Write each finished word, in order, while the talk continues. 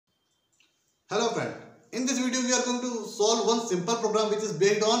Hello friend, in this video we are going to solve one simple program which is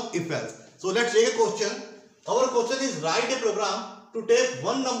based on if-else. So let's take a question. Our question is write a program to take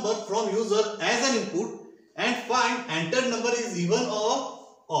one number from user as an input and find entered number is even or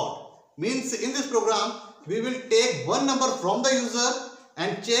odd. Means in this program we will take one number from the user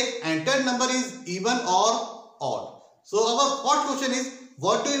and check entered number is even or odd. So our first question is,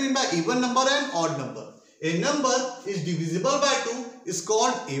 what do you mean by even number and odd number? A number is divisible by 2 is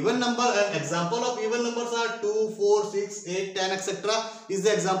called even number, and example of even numbers are 2, 4, 6, 8, 10, etc. is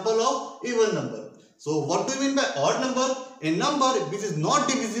the example of even number. So what do you mean by odd number? A number which is not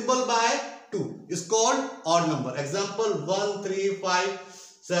divisible by 2 is called odd number. Example 1, 3, 5,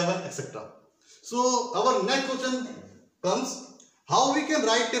 7, etc. So our next question comes, how we can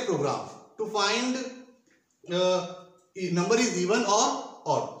write a program to find number is even or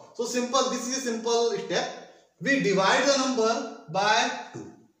odd. So simple, this is a simple step. We divide the number by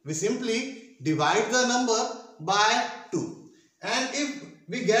 2. We simply divide the number by 2. And if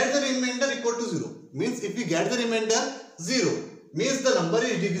we get the remainder equal to 0, means if we get the remainder 0, means the number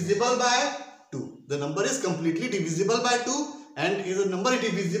is divisible by 2. The number is completely divisible by 2, and if the number is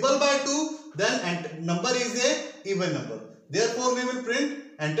divisible by 2, then number is a even number. Therefore, we will print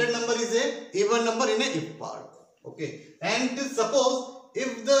entered number is a even number in a if part. Okay. And suppose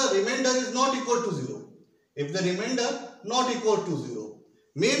if the remainder is not equal to 0, if the remainder not equal to 0,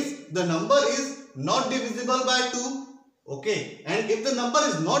 means the number is not divisible by 2. Okay. And if the number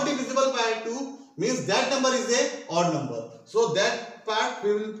is not divisible by 2, means that number is a odd number. So that part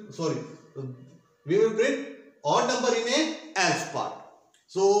we will print odd number in a else part.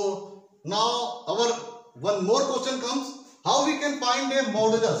 So now our one more question comes, how we can find a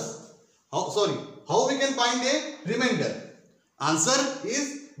modulus? How we can find a remainder? Answer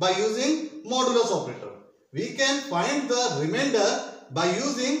is by using modulus operator. We can find the remainder by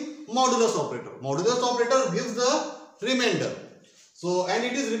using modulus operator. Modulus operator gives the remainder. So, and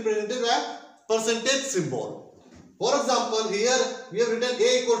it is represented by percentage symbol. For example, here we have written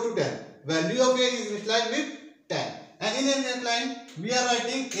a equal to 10. Value of a is initialized with 10. And in a next line, we are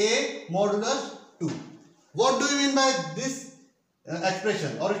writing a modulus 2. What do you mean by this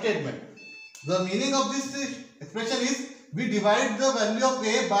expression or statement? The meaning of this expression is, we divide the value of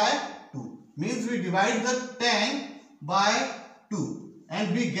a by 2. Means we divide the 10 by 2.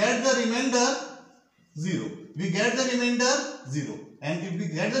 And we get the remainder 0. We get the remainder 0. And if we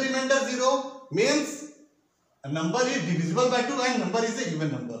get the remainder 0, means a number is divisible by 2 and number is a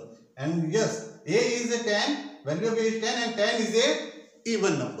even number. And yes, a is a 10, value of a is 10 and 10 is a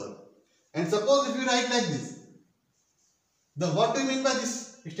even number. And suppose if you write like this, what do you mean by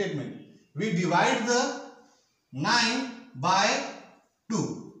this statement? We divide the 9 by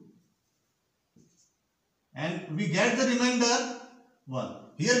 2 and we get the remainder 1.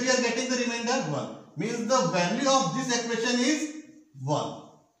 Here we are getting the remainder 1. Means the value of this expression is 1.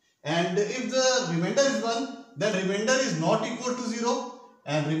 And if the remainder is 1, then remainder is not equal to 0.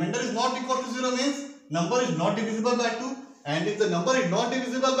 And remainder is not equal to 0 means number is not divisible by 2. And if the number is not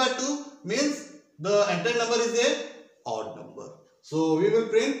divisible by 2, means the entered number is a odd number. So we will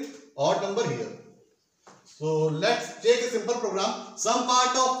print odd number here. So let's take a simple program. Some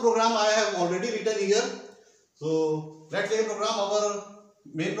part of program I have already written here. So let's take a program. Our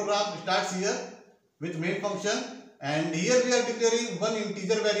main program starts here with main function, and here we are declaring one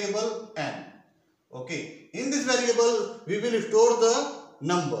integer variable n. Okay. In this variable we will store the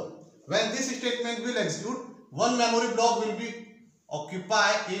number. When this statement will execute, one memory block will be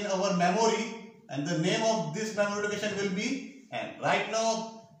occupied in our memory, and the name of this memory location will be n. Right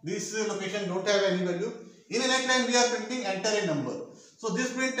now this location don't have any value. In a next line we are printing enter a number. So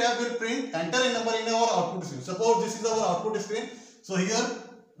this print tab will print enter a number in our output screen. Suppose this is our output screen. So here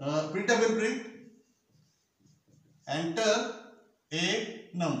printf will print enter a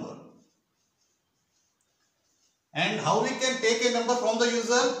number. And how we can take a number from the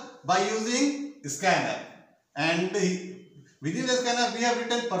user? By using scanf. And within the scanf we have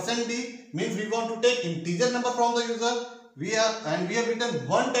written %d, means we want to take integer number from the user. We have written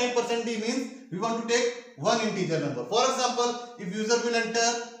 1 time %d means we want to take one integer number. For example, if user will enter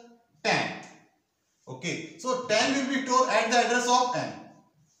 10. Okay. So 10 will be stored at the address of n.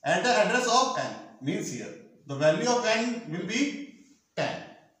 At the address of n means here the value of n will be 10.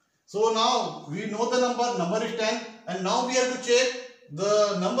 So now we know the number is 10, and now we have to check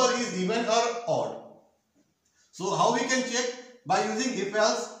the number is even or odd. So how we can check? By using if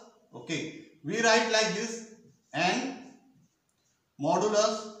else. Okay. We write like this, and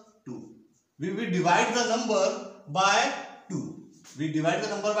modulus 2. We will divide the number by 2. We divide the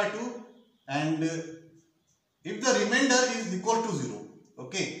number by 2, and if the remainder is equal to 0,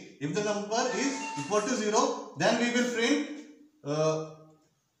 okay, If the number is equal to 0, then we will print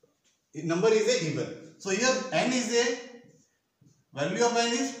number is a even. So here n is a value of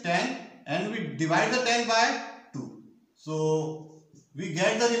n is 10 and we divide the 10 by 2. So we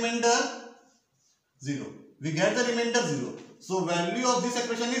get the remainder 0. We get the remainder 0. So value of this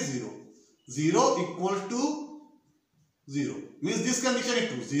expression is 0. 0 equal to 0. Means this condition is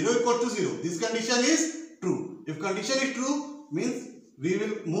true. 0 equal to 0. This condition is true. If condition is true, means we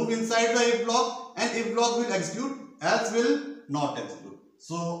will move inside the if block and if block will execute, else will not execute.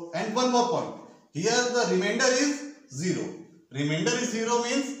 So, and one more point. Here the remainder is 0. Remainder is 0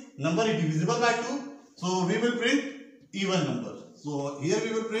 means number is divisible by 2. So, we will print even number. So, here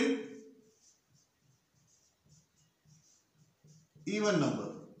we will print even number.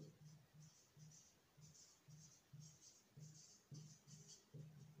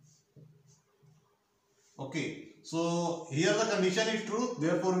 Okay. So, here the condition is true.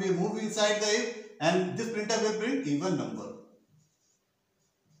 Therefore, we move inside the if and this printer will print even number.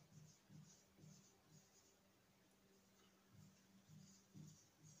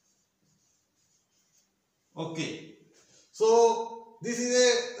 Okay. So, this is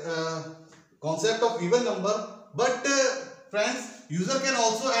a concept of even number. But friends, user can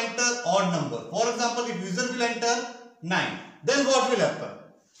also enter odd number. For example, if user will enter 9, then what will happen?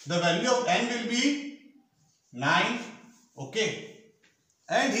 The value of n will be 9. Okay.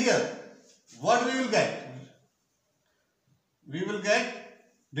 And here, what we will get? We will get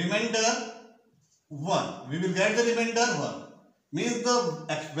remainder 1. We will get the remainder 1. Means the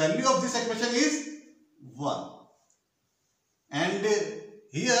value of this expression is 1. And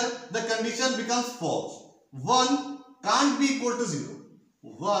here the condition becomes false. 1 can't be equal to 0.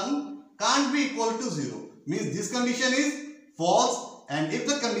 1 can't be equal to 0. Means this condition is false, and if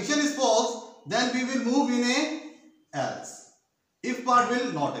the condition is false, then we will move in a else. If part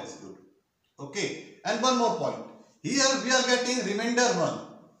will not execute. Okay. And one more point. Here we are getting remainder 1.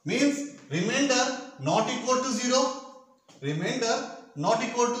 Means remainder not equal to 0. Remainder not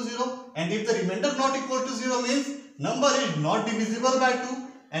equal to 0. And if the remainder not equal to 0 means number is not divisible by 2.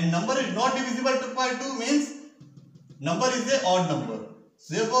 And number is not divisible by 2 means number is a odd number.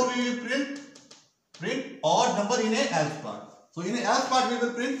 Therefore we will print odd number in a else part. So in a else part we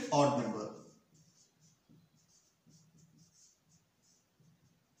will print odd number.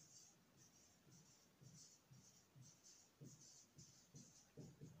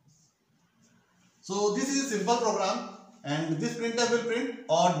 So this is a simple program and this printer will print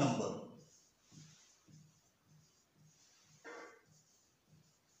odd number.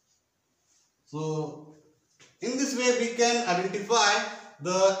 So in this way we can identify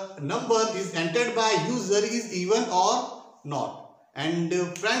the number is entered by user is even or not. And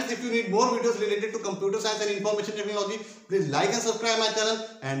friends, if you need more videos related to computer science and information technology, please like and subscribe my channel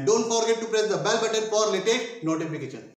and don't forget to press the bell button for latest notification.